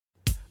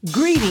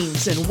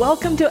Greetings and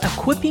welcome to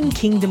Equipping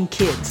Kingdom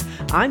Kids.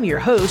 I'm your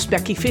host,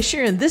 Becky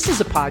Fisher, and this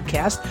is a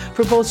podcast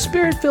for both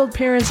Spirit-filled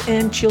parents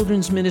and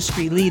children's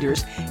ministry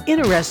leaders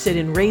interested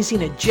in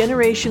raising a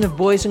generation of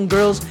boys and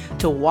girls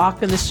to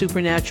walk in the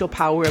supernatural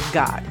power of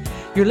God.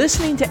 You're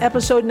listening to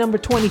episode number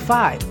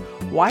 25,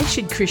 Why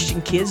Should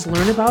Christian Kids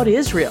Learn About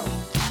Israel?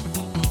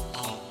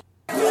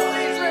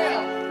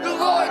 Israel, the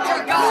Lord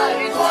your God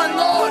is one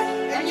Lord,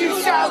 and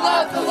you shall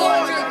love the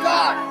Lord your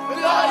God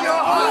with all your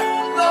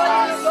heart, with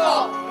all your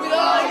soul, with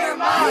all your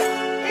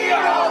mind. Hear,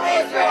 O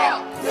Israel,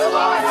 the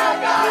Lord our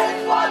God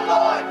is one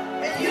Lord,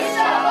 and you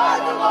shall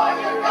love the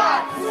Lord your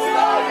God with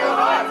all your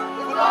heart,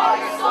 with all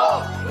your soul,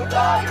 with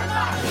all your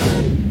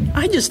mind.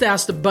 I just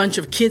asked a bunch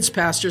of kids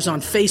pastors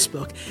on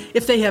Facebook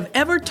if they have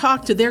ever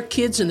talked to their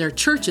kids in their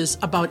churches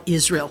about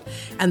Israel,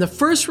 and the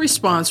first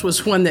response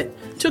was one that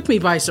took me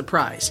by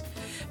surprise.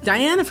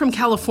 Diana from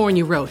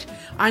California wrote,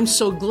 "I'm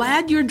so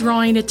glad you're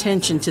drawing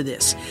attention to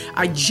this.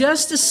 I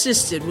just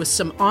assisted with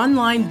some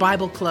online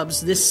Bible clubs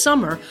this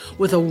summer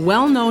with a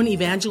well-known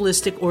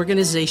evangelistic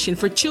organization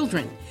for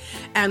children.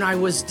 And I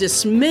was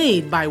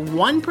dismayed by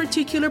one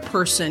particular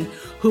person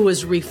who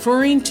was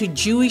referring to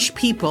Jewish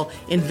people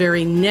in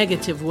very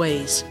negative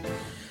ways.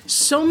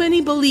 So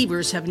many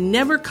believers have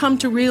never come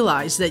to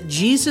realize that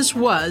Jesus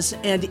was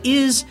and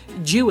is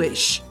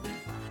Jewish."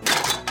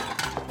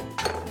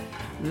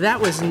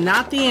 That was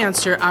not the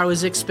answer I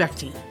was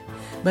expecting,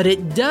 but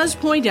it does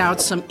point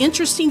out some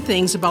interesting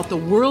things about the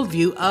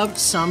worldview of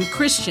some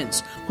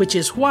Christians, which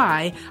is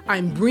why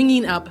I'm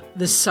bringing up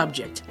the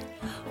subject.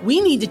 We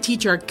need to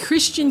teach our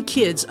Christian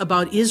kids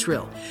about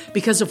Israel,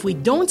 because if we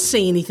don't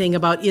say anything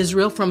about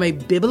Israel from a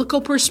biblical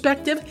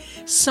perspective,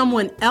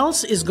 someone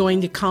else is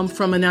going to come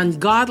from an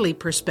ungodly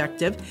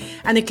perspective,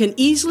 and it can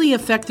easily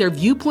affect their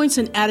viewpoints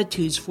and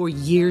attitudes for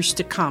years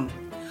to come.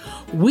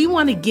 We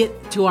want to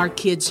get to our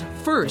kids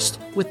first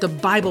with the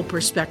Bible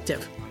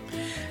perspective.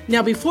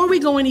 Now, before we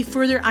go any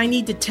further, I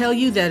need to tell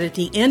you that at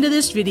the end of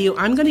this video,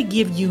 I'm going to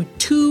give you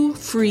 2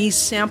 free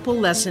sample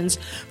lessons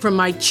from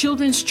my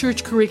children's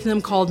church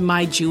curriculum called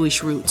My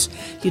Jewish Roots.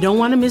 You don't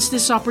want to miss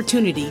this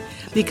opportunity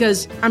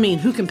because,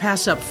 who can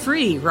pass up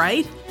free,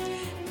 right?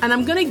 And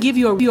I'm going to give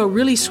you a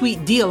really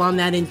sweet deal on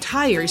that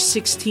entire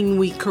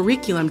 16-week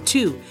curriculum,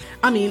 too.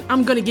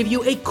 I'm going to give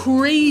you a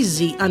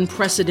crazy,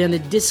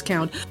 unprecedented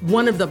discount,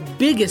 one of the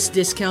biggest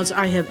discounts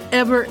I have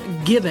ever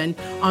given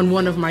on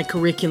one of my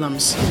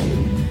curriculums.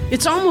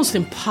 It's almost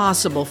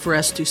impossible for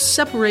us to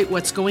separate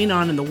what's going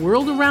on in the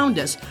world around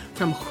us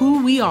from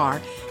who we are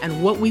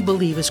and what we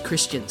believe as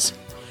Christians.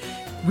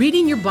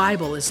 Reading your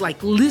Bible is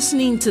like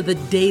listening to the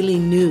daily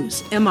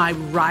news. Am I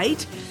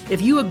right?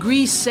 If you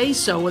agree, say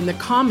so in the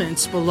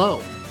comments below.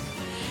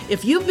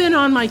 If you've been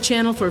on my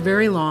channel for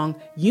very long,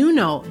 you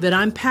know that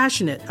I'm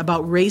passionate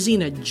about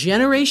raising a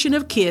generation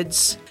of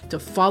kids to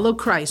follow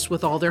Christ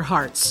with all their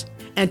hearts.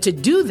 And to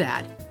do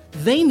that,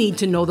 they need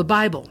to know the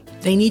Bible.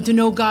 They need to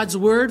know God's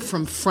Word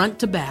from front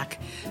to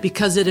back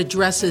because it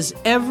addresses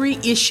every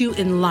issue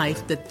in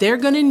life that they're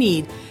going to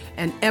need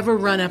and ever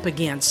run up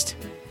against.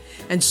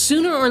 And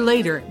sooner or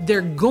later,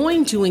 they're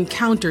going to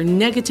encounter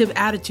negative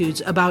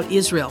attitudes about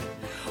Israel.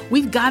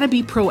 We've got to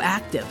be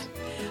proactive.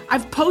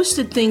 I've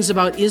posted things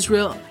about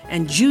Israel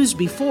and Jews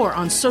before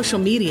on social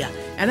media,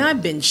 and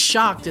I've been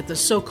shocked at the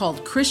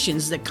so-called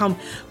Christians that come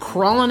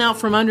crawling out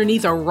from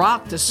underneath a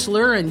rock to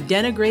slur and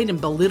denigrate and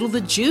belittle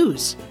the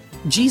Jews.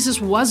 Jesus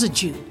was a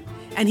Jew,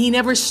 and he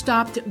never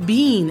stopped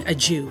being a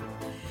Jew.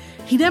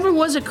 He never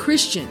was a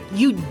Christian.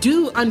 You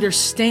do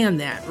understand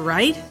that,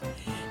 right?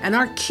 And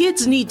our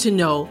kids need to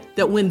know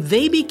that when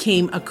they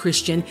became a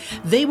Christian,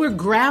 they were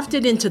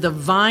grafted into the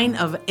vine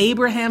of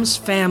Abraham's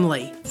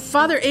family.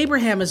 Father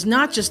Abraham is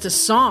not just a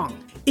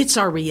song, it's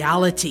our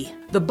reality.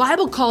 The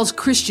Bible calls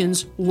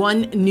Christians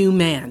one new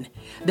man.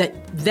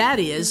 That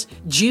is,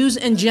 Jews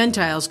and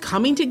Gentiles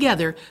coming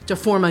together to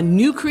form a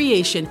new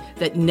creation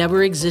that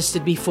never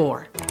existed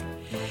before.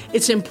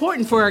 It's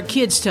important for our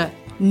kids to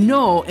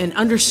know and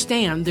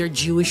understand their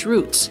Jewish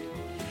roots.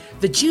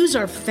 The Jews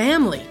are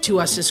family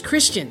to us as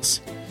Christians.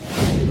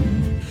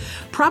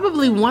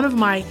 Probably one of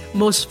my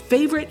most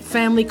favorite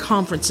family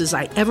conferences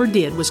I ever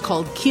did was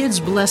called Kids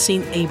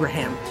Blessing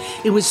Abraham.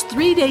 It was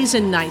 3 days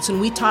and nights, and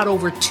we taught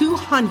over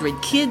 200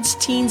 kids,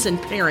 teens,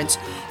 and parents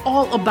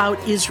all about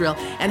Israel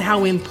and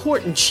how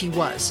important she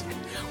was.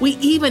 We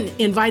even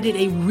invited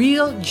a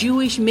real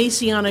Jewish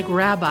Messianic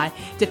rabbi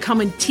to come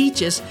and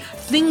teach us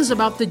things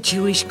about the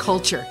Jewish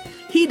culture.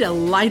 He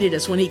delighted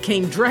us when he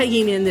came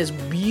dragging in this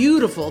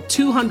beautiful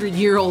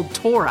 200-year-old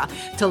Torah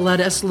to let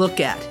us look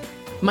at.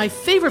 My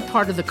favorite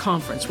part of the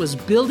conference was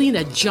building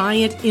a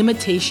giant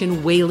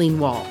imitation Wailing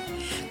Wall,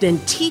 then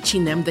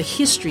teaching them the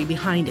history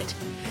behind it.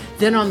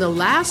 Then on the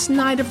last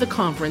night of the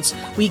conference,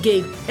 we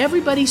gave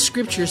everybody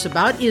scriptures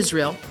about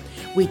Israel.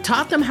 We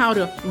taught them how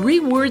to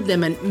reword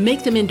them and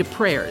make them into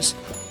prayers.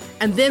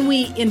 And then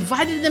we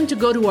invited them to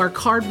go to our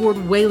cardboard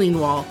Wailing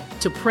Wall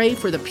to pray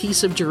for the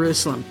peace of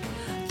Jerusalem.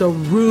 The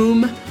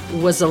room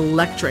was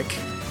electric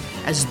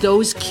as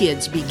those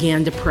kids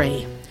began to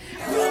pray.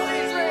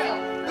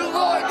 Israel, the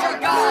Lord your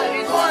God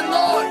is one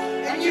Lord,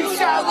 and you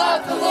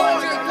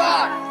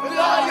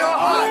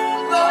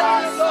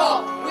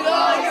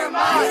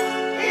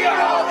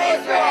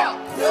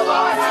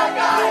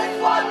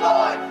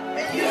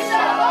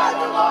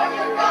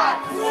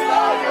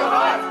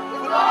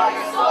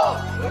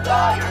with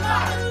all your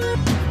might.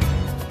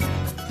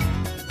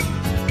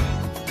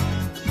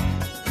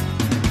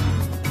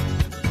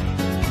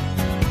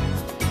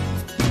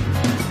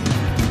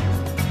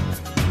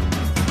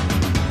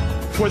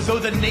 For though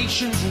the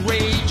nations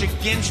rage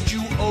against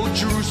you, O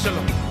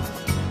Jerusalem,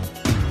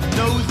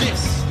 know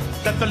this,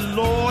 that the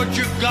Lord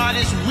your God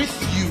is with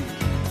you.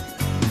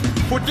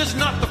 For does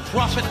not the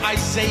prophet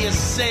Isaiah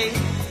say,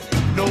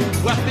 no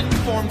weapon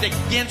formed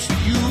against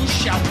you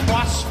shall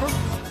prosper?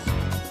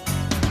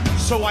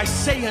 So I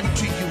say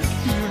unto you,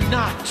 fear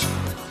not,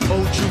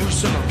 O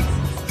Jerusalem.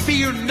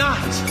 Fear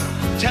not,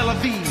 Tel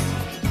Aviv.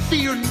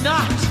 Fear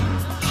not,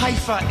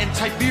 Haifa and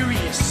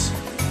Tiberias.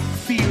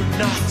 Fear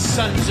not,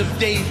 sons of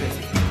David.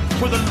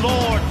 For the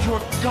Lord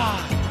your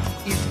God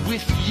is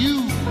with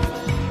you.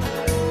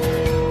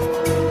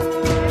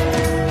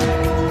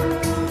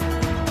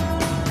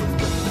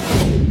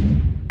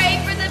 Pray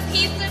for the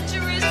peace of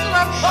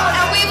Jerusalem,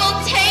 and we will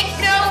take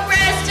no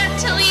rest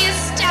until he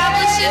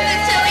establishes,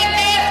 until he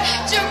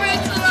makes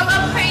Jerusalem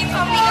a praise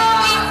on the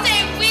earth. We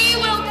say we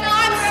will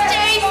not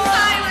stay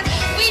silent.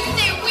 We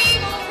say we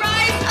will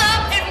rise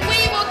up and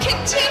we will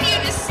continue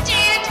to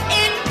stand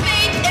in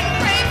faith and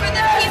pray for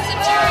the peace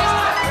of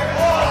Jerusalem.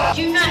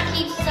 Do not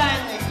keep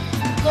silent.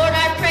 Lord,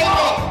 I pray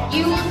that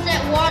you will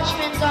set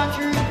watchmen on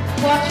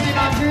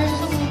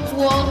Jerusalem's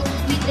walls.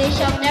 They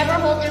shall never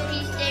hold their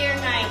peace day or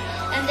night.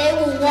 And they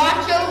will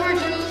watch over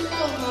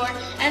Jerusalem, Lord.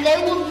 And they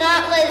will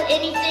not let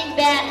anything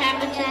bad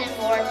happen to them,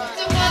 Lord.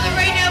 So, Father,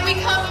 right now we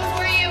come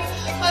before you.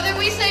 Father,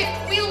 we say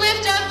we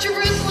lift up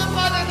Jerusalem,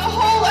 Father. The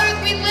whole earth,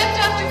 we lift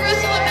up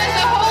Jerusalem as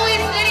a holy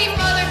city,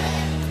 Father.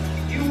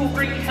 You will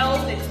bring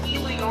health and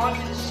healing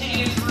onto the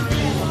city of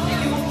Jerusalem.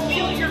 And you will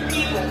heal your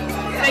people.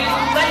 That you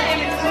will let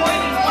them enjoy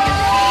the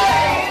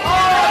peace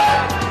all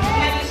over.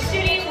 And the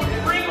city will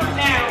bring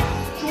renown,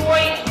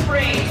 joy, and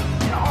praise,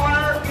 and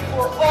honor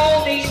before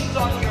all nations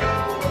on the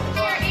earth.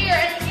 Your ear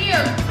and hear.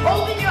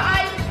 Open your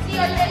eyes to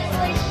see our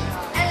desolation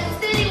and the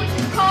city which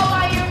is called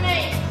by your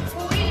name.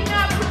 For we do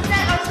not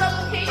present our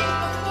supplications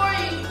before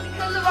you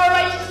because of our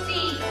righteous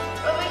deeds,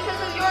 but because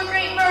of your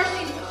great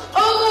mercies.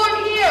 O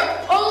Lord, hear.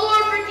 O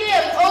Lord,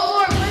 forgive. O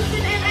Lord,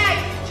 listen and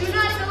act. Do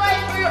not delay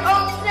for your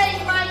own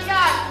sake, my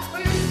God. For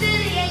your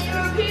city and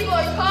your people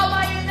are called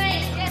by your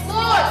name. Yes,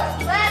 Lord,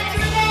 let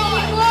your name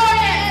be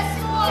glorious.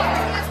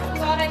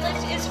 God, I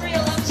lift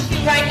Israel up to you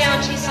right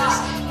now, Jesus,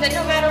 that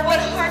no matter what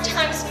hard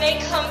times may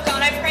come,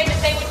 God, I pray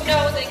that they would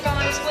know that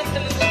God is with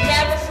them and will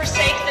never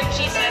forsake them,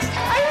 Jesus.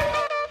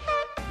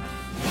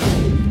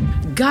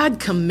 God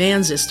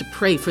commands us to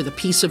pray for the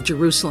peace of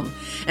Jerusalem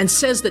and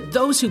says that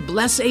those who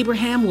bless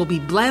Abraham will be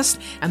blessed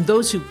and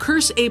those who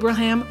curse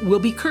Abraham will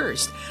be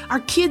cursed. Our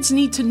kids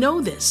need to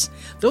know this.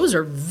 Those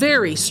are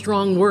very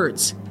strong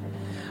words.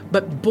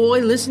 But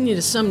boy, listening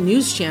to some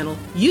news channel,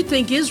 you'd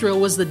think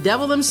Israel was the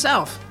devil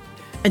himself.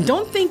 And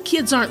don't think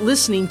kids aren't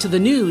listening to the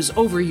news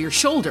over your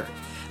shoulder.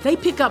 They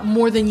pick up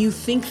more than you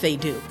think they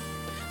do.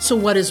 So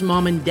what does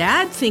mom and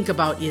dad think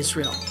about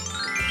Israel?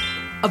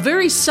 A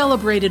very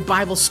celebrated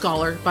Bible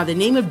scholar by the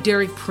name of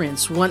Derek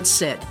Prince once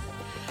said,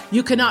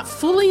 "You cannot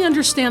fully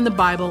understand the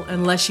Bible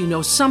unless you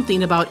know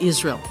something about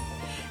Israel.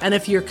 And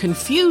if you're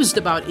confused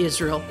about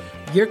Israel,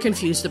 you're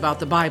confused about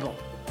the Bible."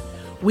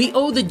 We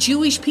owe the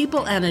Jewish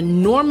people an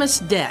enormous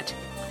debt.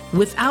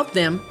 Without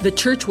them, the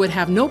church would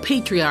have no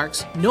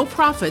patriarchs, no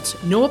prophets,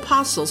 no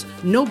apostles,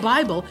 no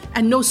Bible,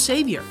 and no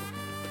Savior.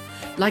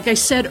 Like I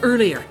said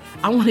earlier,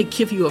 I want to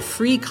give you a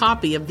free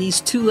copy of these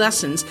 2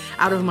 lessons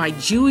out of my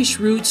Jewish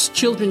Roots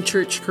Children's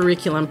Church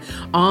curriculum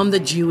on the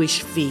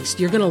Jewish feast.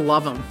 You're going to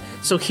love them.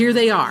 So here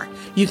they are.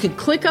 You can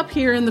click up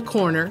here in the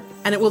corner,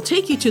 and it will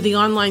take you to the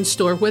online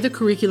store where the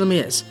curriculum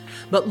is.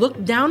 But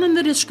look down in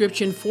the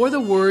description for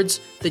the words,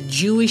 the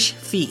Jewish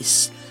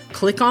feast.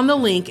 Click on the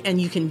link, and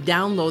you can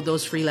download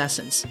those free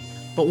lessons.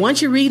 But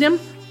once you read them,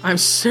 I'm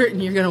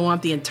certain you're going to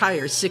want the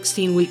entire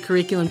 16-week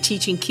curriculum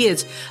teaching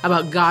kids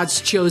about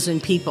God's chosen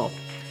people.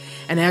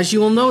 And as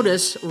you will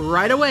notice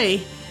right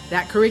away,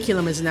 that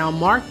curriculum is now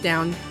marked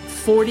down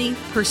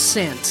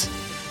 40%.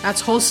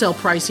 That's wholesale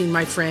pricing,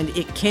 my friend.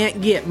 It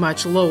can't get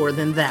much lower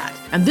than that.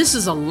 And this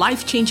is a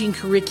life-changing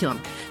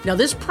curriculum. Now,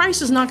 this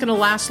price is not going to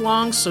last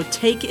long, so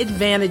take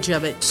advantage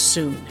of it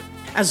soon.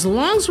 As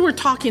long as we're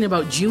talking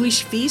about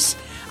Jewish feasts,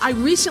 I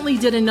recently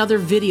did another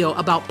video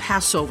about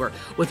Passover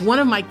with one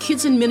of my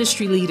kids in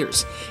ministry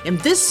leaders. In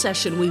this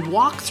session, we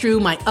walk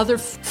through my other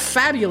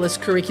fabulous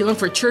curriculum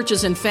for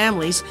churches and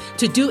families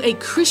to do a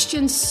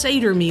Christian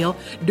Seder meal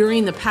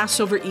during the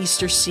Passover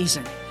Easter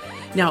season.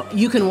 Now,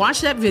 you can watch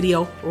that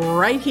video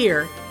right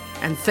here,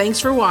 and thanks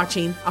for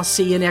watching. I'll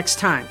see you next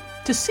time.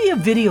 To see a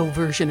video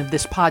version of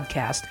this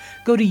podcast,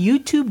 go to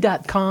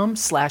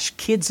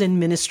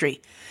youtube.com/kidsinministry.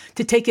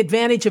 To take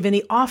advantage of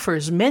any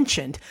offers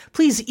mentioned,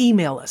 please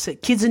email us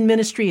at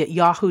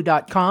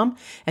kidsinministry@yahoo.com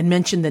and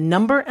mention the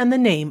number and the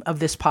name of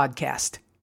this podcast.